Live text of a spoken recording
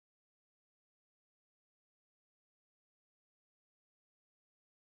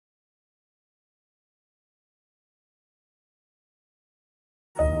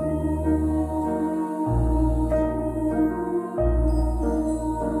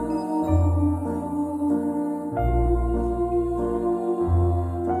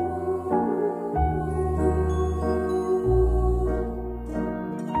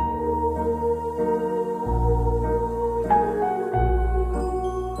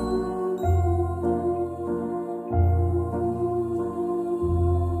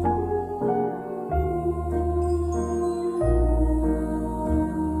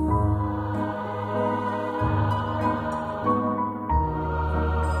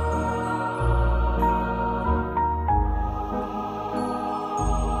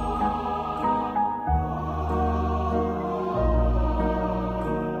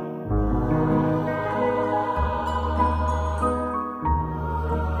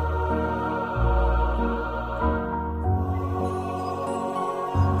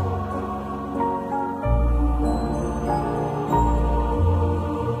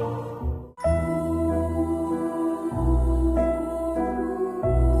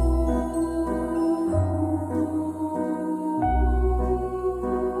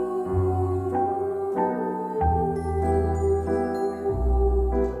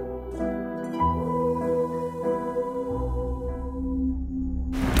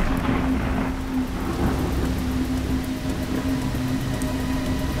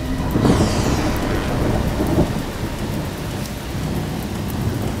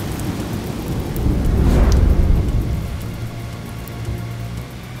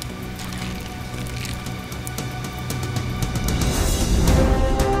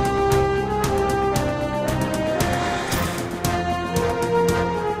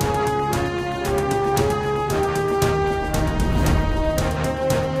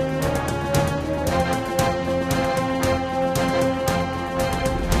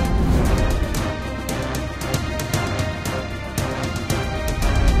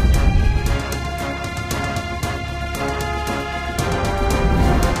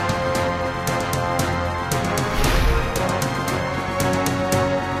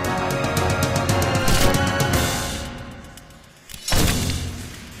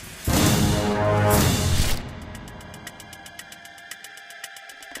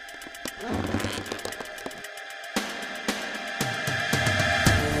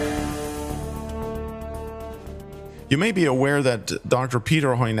You may be aware that Dr. Peter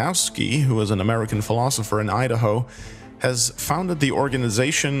Hoynowski, who is an American philosopher in Idaho, has founded the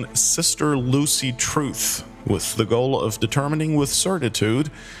organization Sister Lucy Truth with the goal of determining with certitude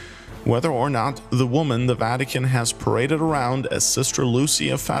whether or not the woman the Vatican has paraded around as Sister Lucy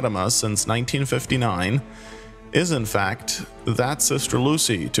of Fatima since 1959 is in fact that Sister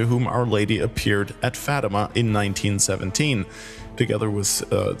Lucy to whom Our Lady appeared at Fatima in 1917, together with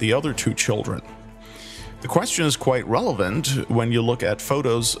the other two children. The question is quite relevant when you look at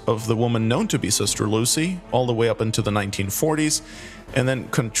photos of the woman known to be Sister Lucy all the way up into the 1940s, and then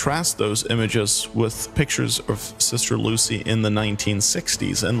contrast those images with pictures of Sister Lucy in the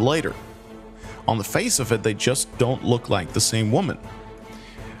 1960s and later. On the face of it, they just don't look like the same woman.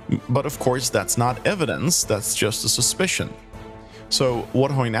 But of course, that's not evidence, that's just a suspicion. So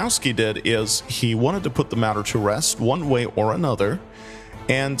what Hoynowski did is he wanted to put the matter to rest one way or another,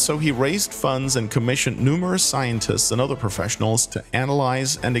 and so he raised funds and commissioned numerous scientists and other professionals to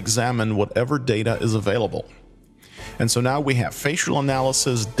analyze and examine whatever data is available. And so now we have facial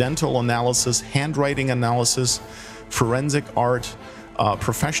analysis, dental analysis, handwriting analysis, forensic art,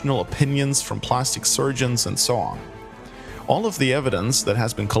 professional opinions from plastic surgeons, and so on. All of the evidence that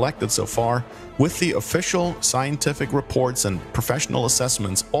has been collected so far, with the official scientific reports and professional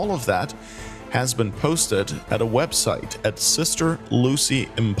assessments, all of that has been posted at a website at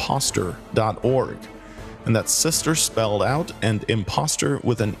sisterlucyimpostor.org. And that's sister spelled out and impostor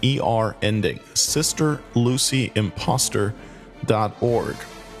with an ER ending. sisterlucyimpostor.org.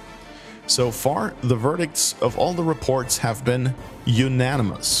 So far, the verdicts of all the reports have been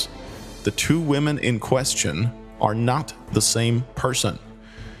unanimous. The two women in question are not the same person.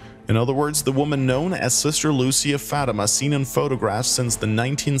 In other words, the woman known as Sister Lucy of Fatima, seen in photographs since the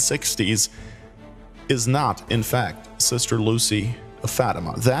 1960s, is not, in fact, Sister Lucy of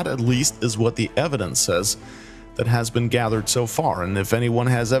Fatima. That, at least, is what the evidence says that has been gathered so far. And if anyone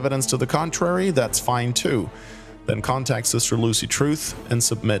has evidence to the contrary, that's fine too. Then contact Sister Lucy Truth and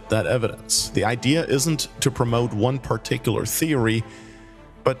submit that evidence. The idea isn't to promote one particular theory,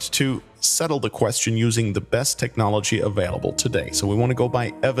 but to settle the question using the best technology available today. So we want to go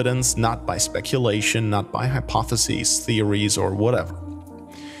by evidence, not by speculation, not by hypotheses, theories, or whatever.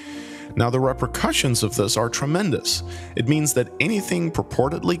 Now, the repercussions of this are tremendous. It means that anything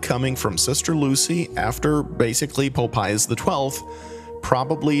purportedly coming from Sister Lucy after basically Pope Pius XII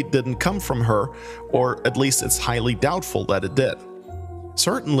probably didn't come from her, or at least it's highly doubtful that it did.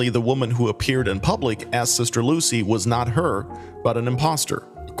 Certainly, the woman who appeared in public as Sister Lucy was not her, but an impostor,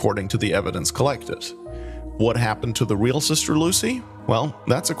 according to the evidence collected. What happened to the real Sister Lucy? Well,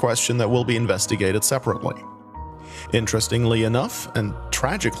 that's a question that will be investigated separately. Interestingly enough, and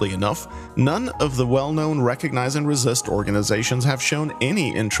tragically enough, none of the well-known Recognize and Resist organizations have shown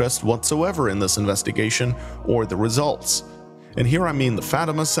any interest whatsoever in this investigation or the results. And here I mean the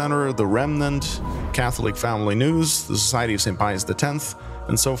Fatima Center, the Remnant, Catholic Family News, the Society of St. Pius X,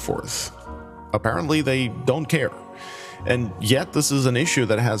 and so forth. Apparently they don't care. And yet this is an issue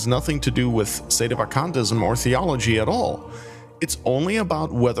that has nothing to do with sedevacantism or theology at all. It's only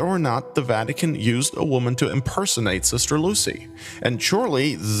about whether or not the Vatican used a woman to impersonate Sister Lucy. And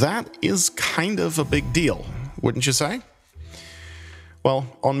surely that is kind of a big deal, wouldn't you say? Well,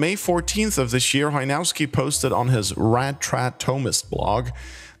 on May 14th of this year, Hoynowski posted on his Rad Trad Thomist blog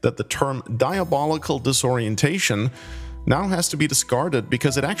that the term diabolical disorientation now has to be discarded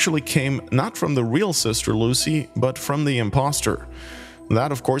because it actually came not from the real Sister Lucy, but from the impostor.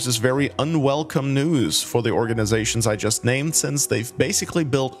 That, of course, is very unwelcome news for the organizations I just named, since they've basically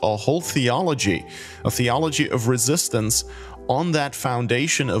built a whole theology, a theology of resistance, on that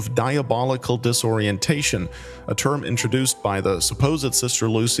foundation of diabolical disorientation, a term introduced by the supposed Sister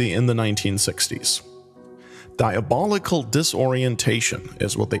Lucy in the 1960s. Diabolical disorientation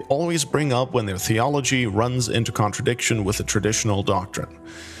is what they always bring up when their theology runs into contradiction with the traditional doctrine.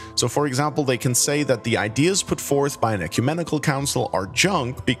 So, for example, they can say that the ideas put forth by an ecumenical council are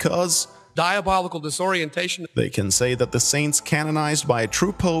junk because diabolical disorientation. They can say that the saints canonized by a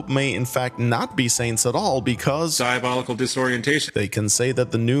true pope may in fact not be saints at all because diabolical disorientation. They can say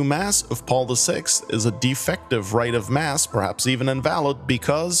that the new Mass of Paul VI is a defective rite of Mass, perhaps even invalid,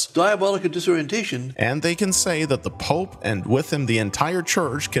 because diabolical disorientation. And they can say that the Pope and with him the entire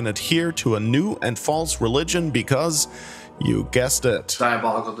Church can adhere to a new and false religion because, you guessed it,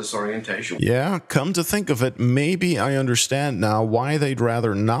 diabolical disorientation. Yeah, come to think of it, maybe I understand now why they'd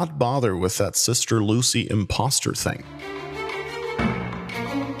rather not bother with that Sister Lucy impostor thing.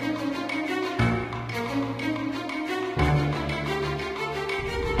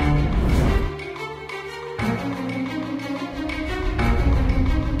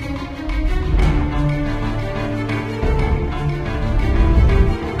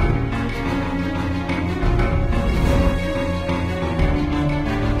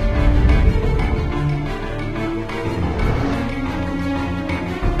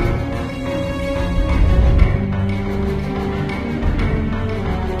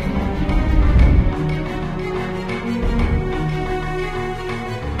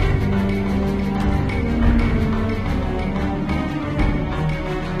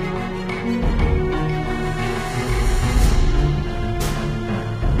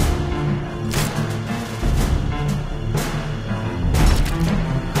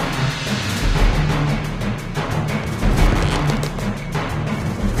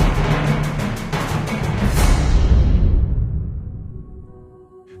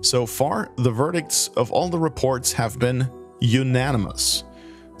 So far, the verdicts of all the reports have been unanimous.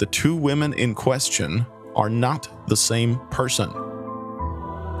 The two women in question are not the same person.